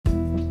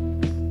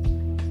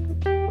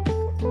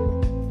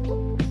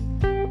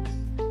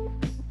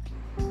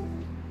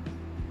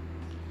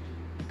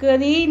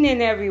Good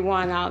evening,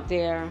 everyone out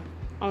there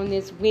on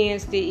this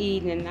Wednesday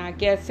evening. I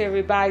guess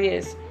everybody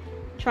is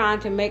trying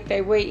to make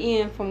their way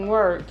in from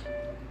work,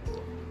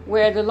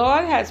 where the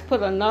Lord has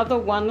put another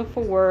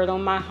wonderful word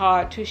on my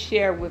heart to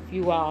share with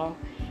you all.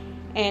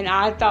 And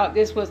I thought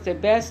this was the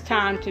best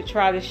time to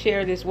try to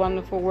share this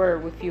wonderful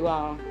word with you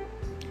all.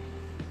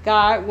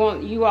 God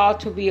wants you all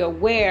to be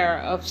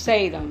aware of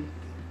Satan.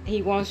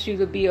 He wants you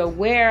to be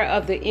aware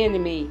of the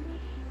enemy.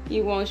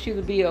 He wants you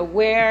to be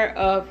aware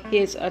of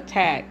his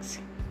attacks.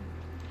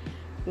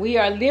 We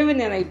are living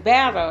in a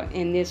battle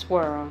in this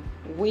world.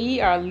 We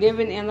are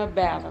living in a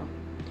battle.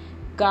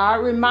 God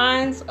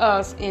reminds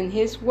us in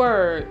his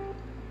word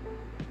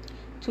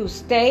to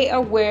stay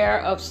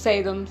aware of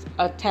Satan's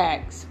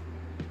attacks,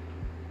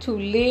 to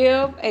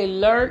live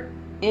alert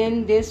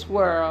in this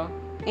world,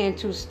 and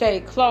to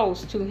stay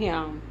close to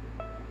him.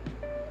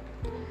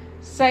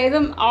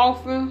 Satan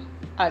often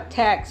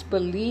attacks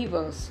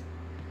believers.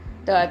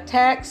 The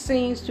attack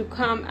seems to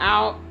come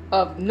out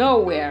of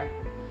nowhere.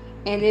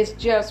 And it's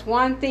just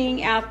one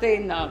thing after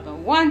another,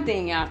 one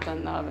thing after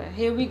another.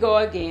 Here we go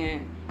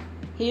again.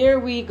 Here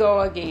we go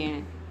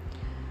again.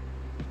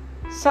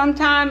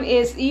 Sometimes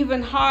it's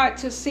even hard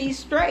to see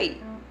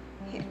straight.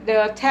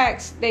 The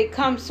attacks, they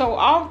come so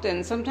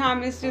often.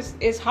 Sometimes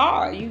it's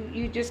hard.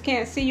 You just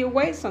can't see your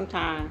way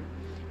sometimes.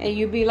 And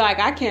you be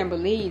like, I can't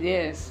believe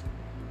this.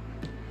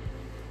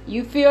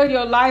 You feel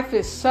your life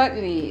is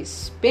suddenly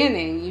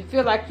spinning. You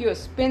feel like you're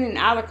spinning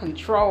out of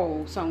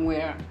control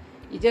somewhere.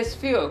 You just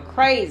feel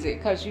crazy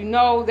because you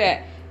know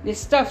that this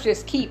stuff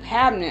just keep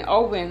happening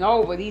over and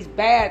over, these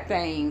bad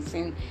things.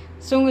 And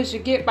as soon as you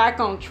get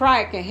back on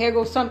track and here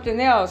goes something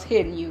else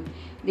hitting you.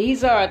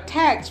 These are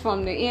attacks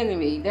from the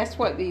enemy. That's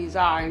what these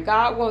are. And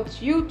God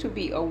wants you to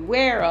be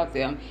aware of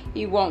them.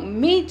 He wants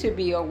me to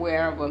be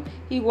aware of them.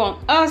 He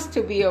wants us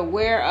to be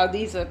aware of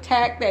these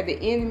attacks that the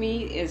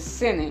enemy is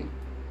sending.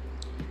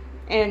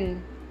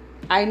 And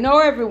I know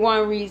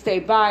everyone reads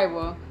their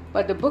Bible,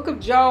 but the book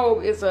of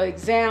Job is an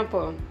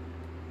example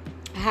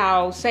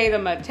how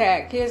Satan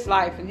attacked his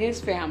life and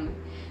his family.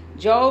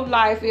 Job's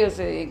life is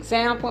an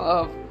example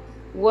of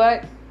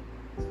what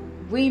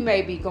we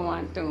may be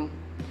going through.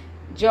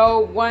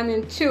 Job 1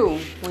 and 2.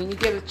 When you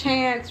get a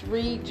chance,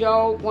 read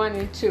Job 1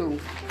 and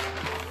 2.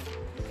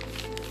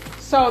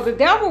 So the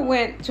devil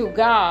went to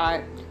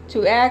God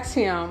to ask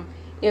him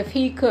if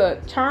he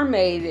could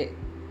terminate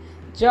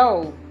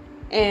Job,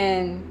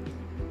 and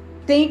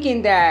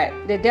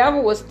the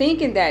devil was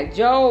thinking that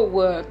Job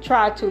would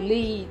try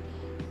to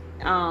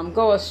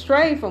go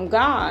astray from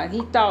God.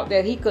 He thought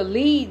that he could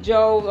lead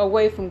Job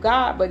away from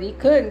God, but he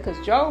couldn't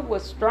because Job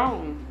was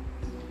strong.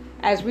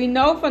 As we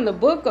know from the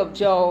book of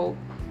Job,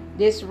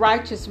 this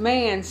righteous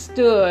man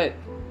stood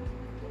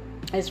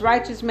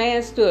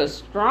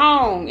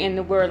strong in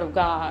the word of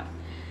God.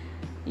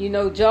 You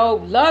know,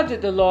 Job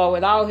loved the Lord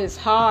with all his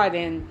heart,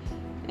 and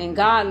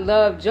God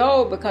loved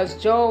Job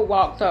because Job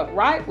walked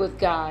upright with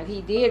God. He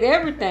did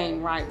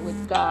everything right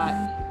with God.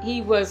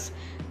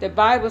 The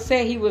Bible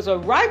said he was a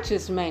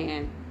righteous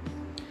man.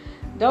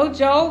 Though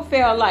Job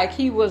felt like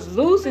he was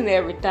losing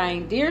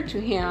everything dear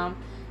to him,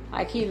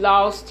 like he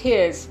lost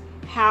his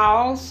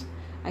house,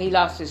 he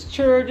lost his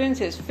children,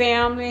 his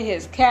family,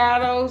 his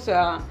cattle,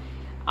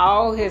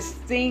 all his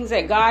things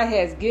that God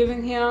has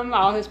given him,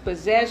 all his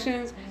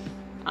possessions,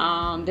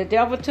 the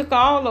devil took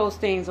all those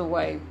things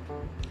away.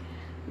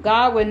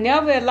 God would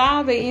never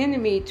allow the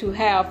enemy to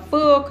have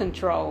full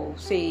control.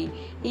 See,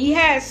 he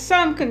had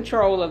some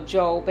control of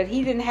Job, but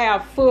he didn't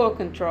have full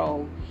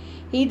control.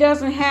 He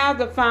doesn't have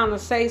the final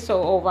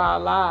say-so over our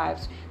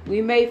lives. We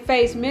may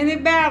face many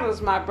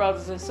battles, my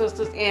brothers and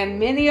sisters, and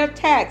many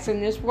attacks in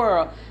this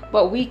world,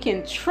 but we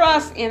can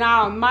trust in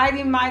our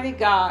mighty, mighty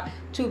God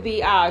to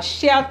be our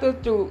shelter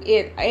through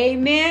it.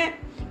 Amen?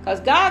 Because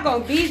God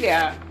gonna be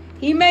there.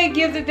 He may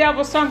give the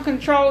devil some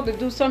control to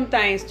do some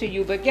things to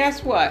you, but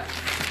guess what?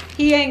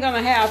 He ain't going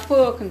to have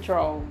full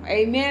control.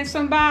 Amen,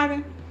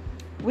 somebody?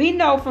 We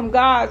know from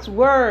God's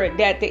word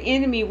that the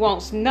enemy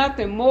wants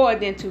nothing more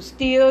than to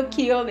steal,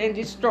 kill, and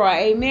destroy.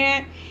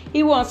 Amen?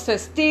 He wants to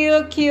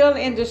steal, kill,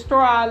 and destroy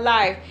our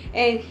life.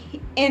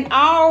 And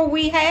all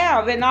we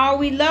have and all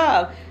we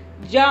love.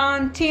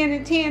 John 10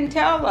 and 10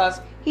 tell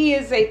us he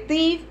is a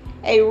thief,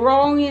 a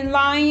roaring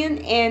lion,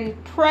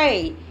 and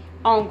prey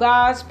on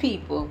God's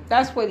people.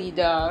 That's what he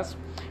does.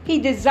 He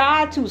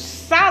desired to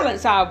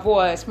silence our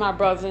voice, my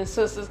brothers and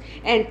sisters,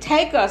 and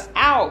take us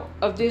out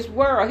of this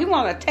world. He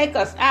wants to take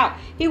us out.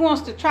 He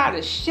wants to try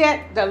to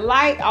shut the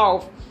light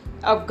off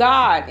of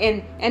God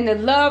and the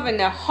love and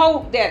the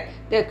hope that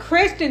the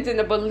Christians and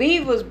the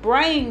believers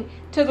bring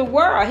to the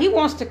world. He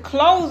wants to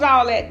close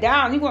all that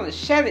down. He wants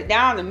to shut it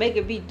down and make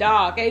it be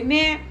dark.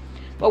 Amen?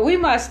 But we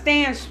must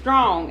stand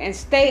strong and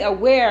stay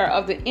aware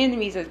of the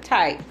enemy's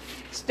attack.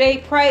 Stay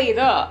prayed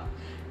up.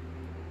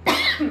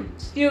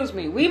 Excuse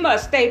me. We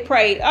must stay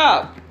prayed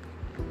up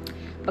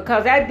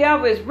because that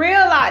devil is real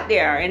out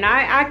there. And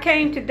I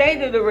came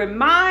today to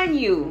remind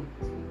you.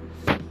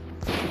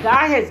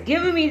 God has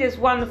given me this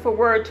wonderful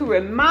word to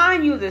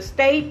remind you to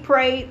stay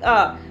prayed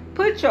up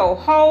Put your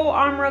whole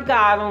armor of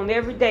God on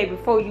every day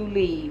before you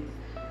leave.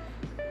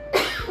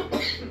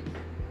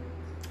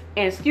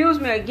 And excuse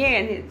me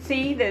again,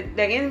 see that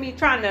the enemy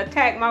trying to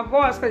attack my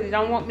voice because he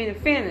don't want me to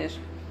finish.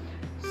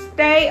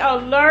 Stay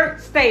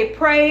alert, stay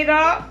prayed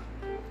up.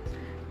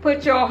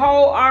 Put your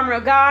whole armor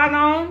of God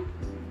on.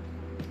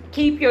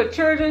 Keep your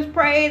children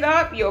prayed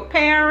up, your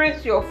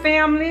parents, your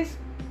families.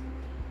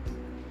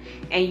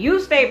 And you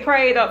stay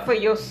prayed up for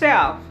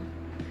yourself.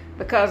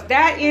 Because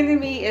that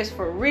enemy is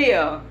for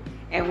real.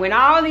 And when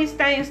all these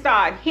things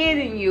start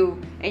hitting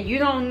you and you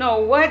don't know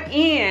what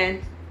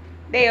end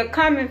they are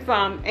coming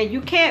from and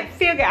you can't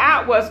figure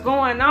out what's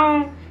going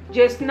on,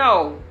 just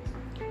know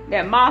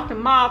that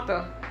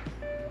Martha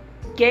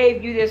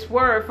gave you this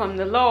word from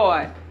the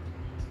Lord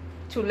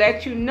to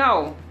let you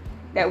know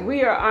that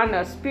we are under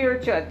a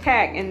spiritual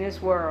attack in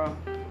this world.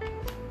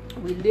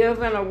 We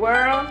live in a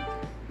world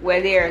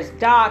where there is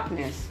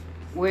darkness,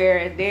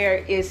 where there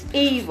is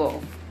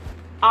evil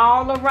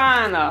all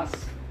around us.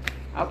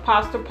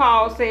 Apostle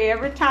Paul said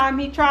every time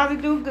he tried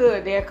to do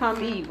good, there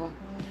come evil.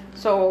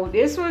 So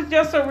this was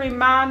just a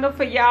reminder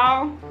for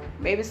y'all.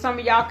 Maybe some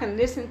of y'all can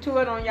listen to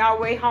it on y'all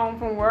way home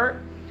from work.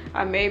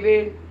 Or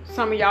maybe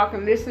some of y'all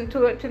can listen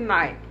to it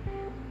tonight.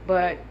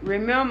 But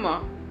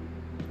remember,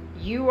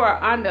 you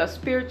are under a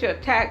spiritual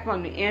attack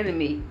from the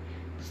enemy.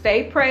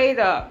 Stay prayed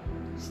up.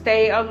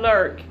 Stay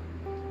alert.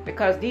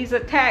 Because these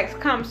attacks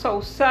come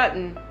so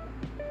sudden,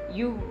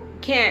 you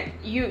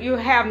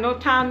have no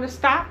time to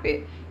stop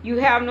it. You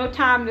have no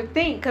time to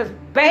think, because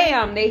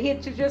bam, they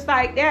hit you just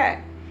like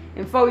that.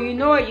 And before you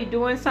know it, you're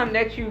doing something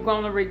that you're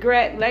going to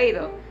regret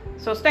later.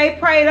 So stay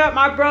prayed up,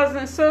 my brothers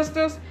and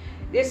sisters.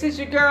 This is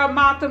your girl,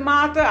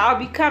 Martha. I'll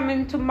be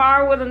coming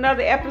tomorrow with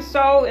another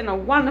episode and a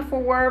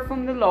wonderful word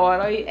from the Lord.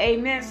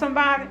 Amen,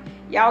 somebody?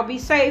 Y'all be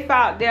safe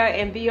out there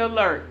and be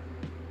alert.